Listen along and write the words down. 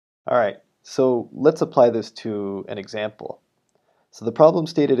All right, so let's apply this to an example. So the problem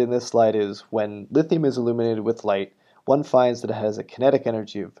stated in this slide is when lithium is illuminated with light, one finds that it has a kinetic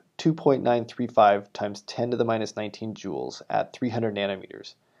energy of 2.935 times 10 to the minus 19 joules at 300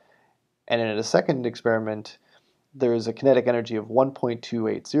 nanometers. And in a second experiment, there is a kinetic energy of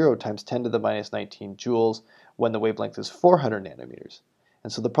 1.280 times 10 to the minus 19 joules when the wavelength is 400 nanometers.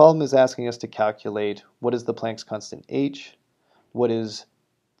 And so the problem is asking us to calculate what is the Planck's constant h, what is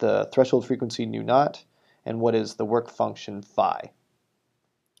the threshold frequency nu naught, and what is the work function phi.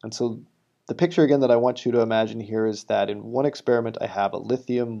 And so the picture again that I want you to imagine here is that in one experiment I have a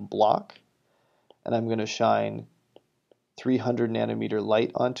lithium block, and I'm going to shine 300 nanometer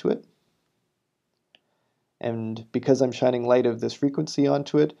light onto it. And because I'm shining light of this frequency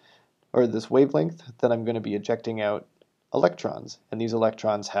onto it, or this wavelength, then I'm going to be ejecting out electrons. And these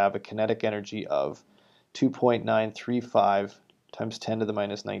electrons have a kinetic energy of 2.935 times 10 to the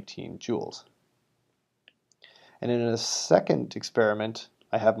minus 19 joules. And in a second experiment,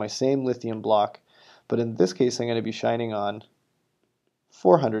 I have my same lithium block, but in this case I'm going to be shining on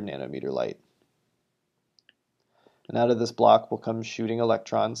 400 nanometer light. And out of this block will come shooting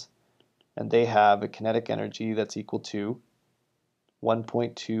electrons, and they have a kinetic energy that's equal to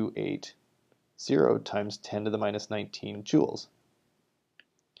 1.280 times 10 to the minus 19 joules.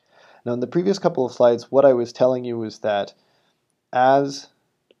 Now in the previous couple of slides, what I was telling you is that as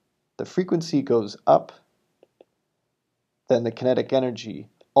the frequency goes up, then the kinetic energy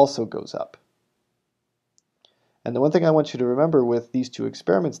also goes up. And the one thing I want you to remember with these two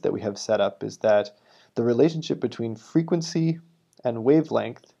experiments that we have set up is that the relationship between frequency and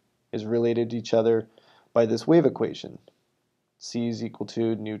wavelength is related to each other by this wave equation. C is equal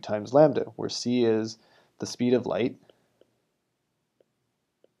to nu times lambda, where C is the speed of light,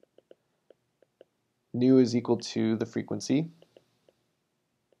 nu is equal to the frequency,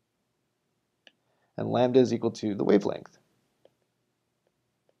 and lambda is equal to the wavelength.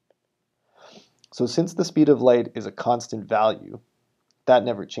 So since the speed of light is a constant value, that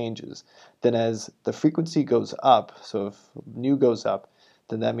never changes, then as the frequency goes up, so if nu goes up,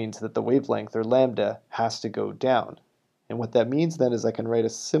 then that means that the wavelength, or lambda, has to go down. And what that means then is I can write a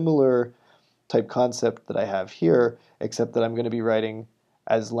similar type concept that I have here, except that I'm going to be writing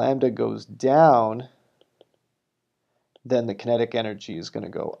as lambda goes down, then the kinetic energy is going to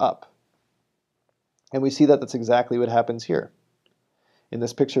go up. And we see that that's exactly what happens here. In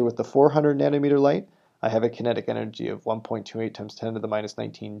this picture with the 400 nanometer light, I have a kinetic energy of 1.28 times 10 to the minus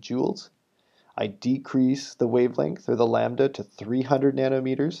 19 joules. I decrease the wavelength, or the lambda, to 300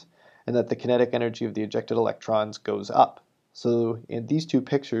 nanometers, and that the kinetic energy of the ejected electrons goes up. So in these two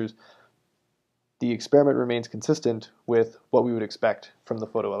pictures, the experiment remains consistent with what we would expect from the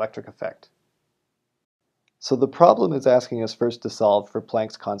photoelectric effect. So the problem is asking us first to solve for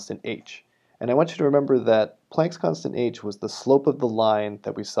Planck's constant h. And I want you to remember that Planck's constant h was the slope of the line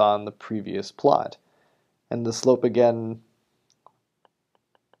that we saw in the previous plot. And the slope again,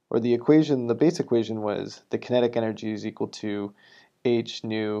 or the equation, the base equation was the kinetic energy is equal to h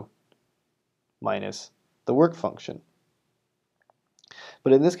nu minus the work function.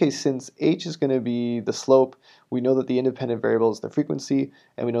 But in this case, since h is going to be the slope, we know that the independent variable is the frequency,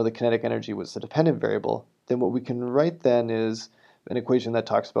 and we know the kinetic energy was the dependent variable, then what we can write then is an equation that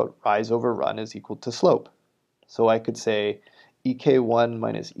talks about rise over run is equal to slope. So I could say ek1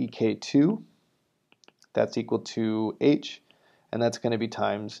 minus ek2, that's equal to h, and that's going to be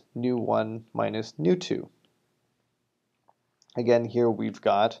times nu1 minus nu2. Again, here we've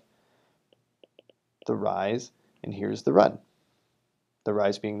got the rise, and here's the run. The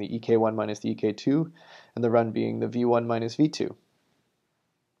rise being the ek1 minus the ek2, and the run being the v1 minus v2.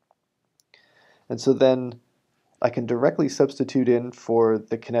 And so then I can directly substitute in for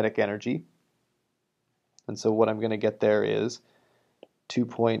the kinetic energy. And so what I'm going to get there is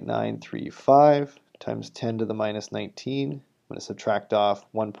 2.935 times 10 to the minus 19. I'm going to subtract off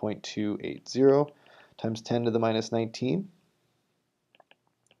 1.280 times 10 to the minus 19.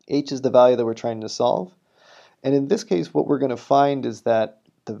 H is the value that we're trying to solve. And in this case, what we're going to find is that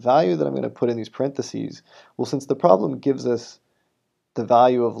the value that I'm going to put in these parentheses, well, since the problem gives us the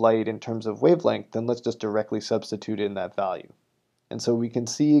value of light in terms of wavelength, then let's just directly substitute in that value. And so we can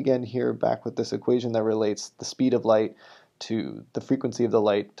see again here back with this equation that relates the speed of light to the frequency of the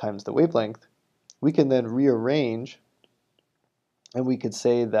light times the wavelength. We can then rearrange, and we could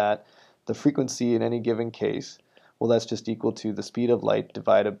say that the frequency in any given case, well, that's just equal to the speed of light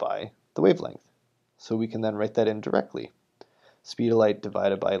divided by the wavelength. So we can then write that in directly. Speed of light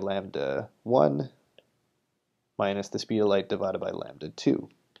divided by lambda 1 minus the speed of light divided by lambda 2.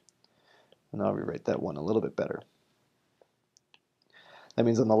 And I'll rewrite that one a little bit better. That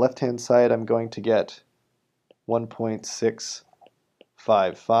means on the left-hand side, I'm going to get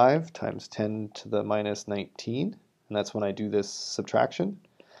 1.655 times 10 to the minus 19, and that's when I do this subtraction.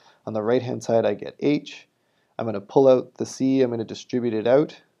 On the right-hand side, I get h. I'm going to pull out the c, I'm going to distribute it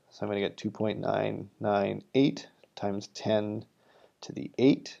out, so I'm going to get 2.998 times 10 to the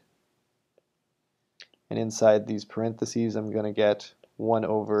 8. And inside these parentheses, I'm going to get 1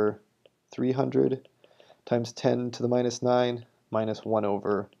 over 300 times 10 to the minus 9 minus 1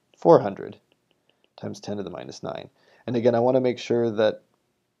 over 400 times 10 to the minus 9. And again, I want to make sure that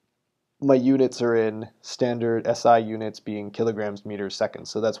my units are in standard SI units, being kilograms, meters, seconds.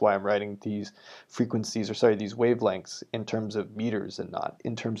 So that's why I'm writing these frequencies, or sorry, these wavelengths in terms of meters and not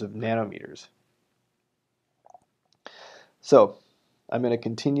in terms of nanometers. So I'm going to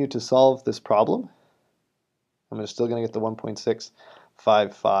continue to solve this problem. I'm still going to get the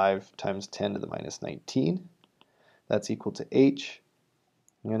 1.655 times 10 to the minus 19. That's equal to h.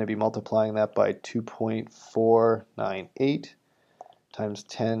 I'm going to be multiplying that by 2.498 times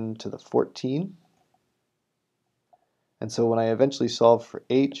 10 to the 14. And so when I eventually solve for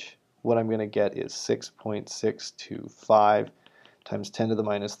h, what I'm going to get is 6.625 times 10 to the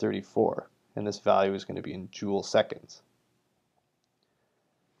minus 34. And this value is going to be in joule seconds.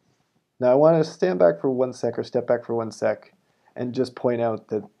 Now I want to stand back for 1 sec, or step back for 1 sec, and just point out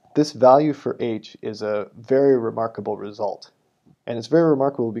that this value for h is a very remarkable result. And it's very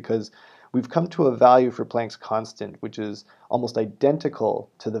remarkable because we've come to a value for Planck's constant which is almost identical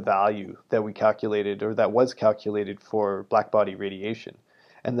to the value that we calculated, or that was calculated, for blackbody radiation.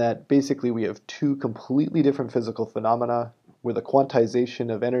 And that basically we have two completely different physical phenomena where the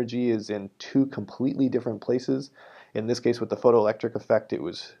quantization of energy is in two completely different places. In this case, with the photoelectric effect,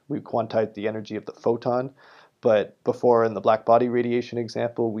 we quantized the energy of the photon. But before, in the blackbody radiation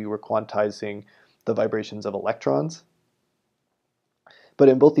example, we were quantizing the vibrations of electrons. But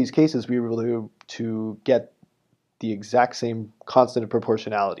in both these cases, we were able to get the exact same constant of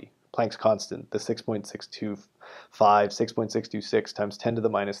proportionality, Planck's constant, the 6.625, 6.626 times 10 to the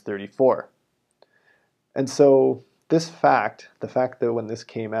minus 34. And so this fact, the fact that when this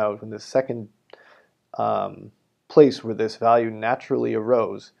came out, when the second place where this value naturally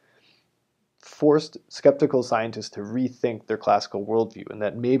arose, forced skeptical scientists to rethink their classical worldview, and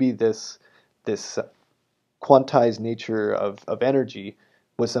that maybe this quantized nature of energy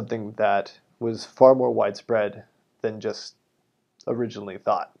was something that was far more widespread than just originally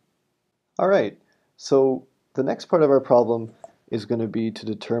thought. All right, so the next part of our problem is going to be to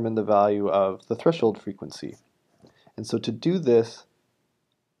determine the value of the threshold frequency. And so to do this,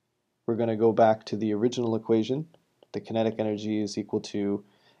 we're going to go back to the original equation. The kinetic energy is equal to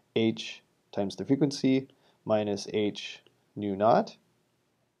h times the frequency minus h nu naught.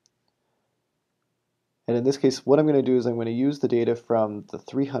 And in this case, what I'm going to do is I'm going to use the data from the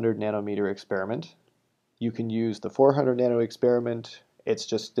 300 nanometer experiment. You can use the 400 nano experiment. It's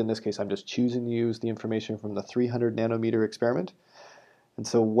just, in this case, I'm just choosing to use the information from the 300 nanometer experiment. And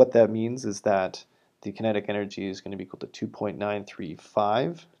so what that means is that the kinetic energy is going to be equal to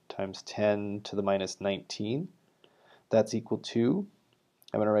 2.935 times 10 to the minus 19. That's equal to,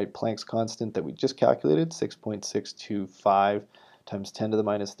 I'm going to write Planck's constant that we just calculated, 6.625 times 10 to the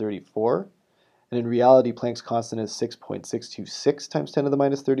minus 34. And in reality, Planck's constant is 6.626 times 10 to the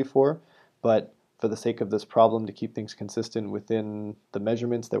minus 34, but for the sake of this problem, to keep things consistent within the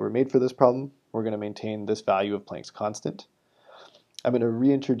measurements that were made for this problem, we're going to maintain this value of Planck's constant. I'm going to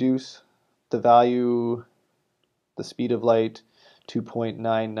reintroduce the value, the speed of light,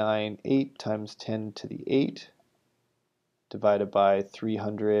 2.998 times 10 to the 8, divided by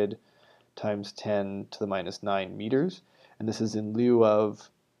 300 times 10 to the minus 9 meters. And this is in lieu of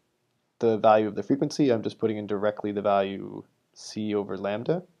the value of the frequency. I'm just putting in directly the value c over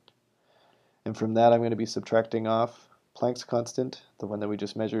lambda. And from that, I'm going to be subtracting off Planck's constant, the one that we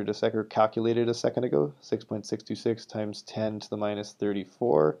just measured a second, or calculated a second ago, 6.626 times 10 to the minus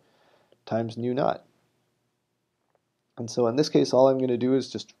 34 times nu naught. And so in this case, all I'm going to do is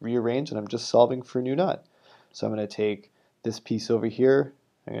just rearrange, and I'm just solving for nu naught. So I'm going to take this piece over here,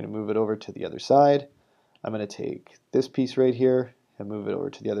 I'm going to move it over to the other side. I'm going to take this piece right here and move it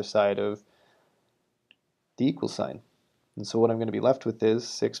over to the other side of the equal sign. And so what I'm going to be left with is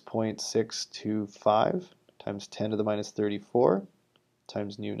 6.625 times 10 to the minus 34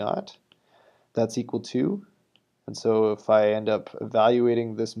 times nu naught. That's equal to, and so if I end up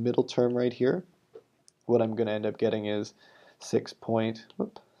evaluating this middle term right here, what I'm going to end up getting is let's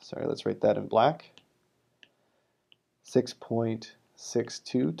write that in black.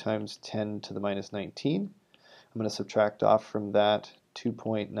 6.62 times 10 to the minus 19. I'm going to subtract off from that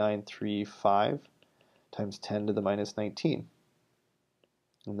 2.935 times 10 to the minus 19.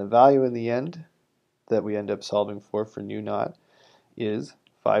 And the value in the end that we end up solving for nu naught is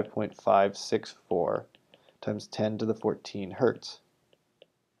 5.564 times 10 to the 14 hertz.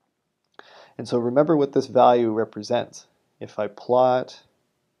 And so remember what this value represents. If I plot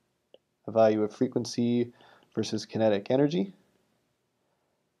a value of frequency versus kinetic energy,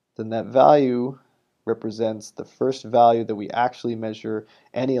 then that value represents the first value that we actually measure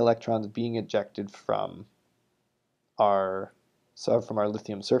any electrons being ejected from our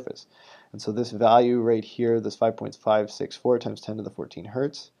lithium surface. And so this value right here, this 5.564 times 10 to the 14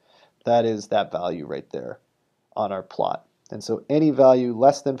 hertz, that is that value right there on our plot. And so any value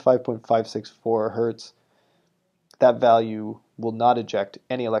less than 5.564 hertz, that value will not eject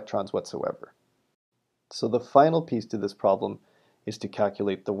any electrons whatsoever. So the final piece to this problem is to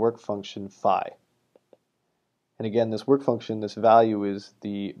calculate the work function phi. And again, this work function, this value is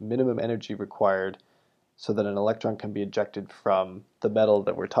the minimum energy required so that an electron can be ejected from the metal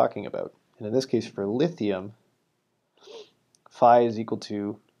that we're talking about. And in this case, for lithium, phi is equal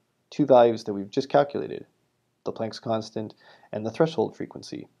to two values that we've just calculated, the Planck's constant and the threshold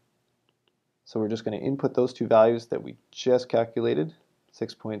frequency. So we're just going to input those two values that we just calculated,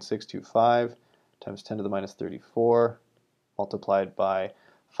 6.625 times 10 to the minus 34 multiplied by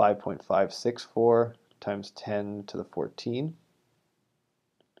 5.564 times 10 to the 14.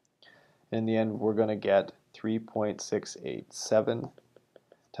 In the end, we're going to get 3.687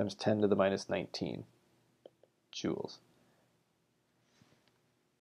 times 10 to the minus 19 joules.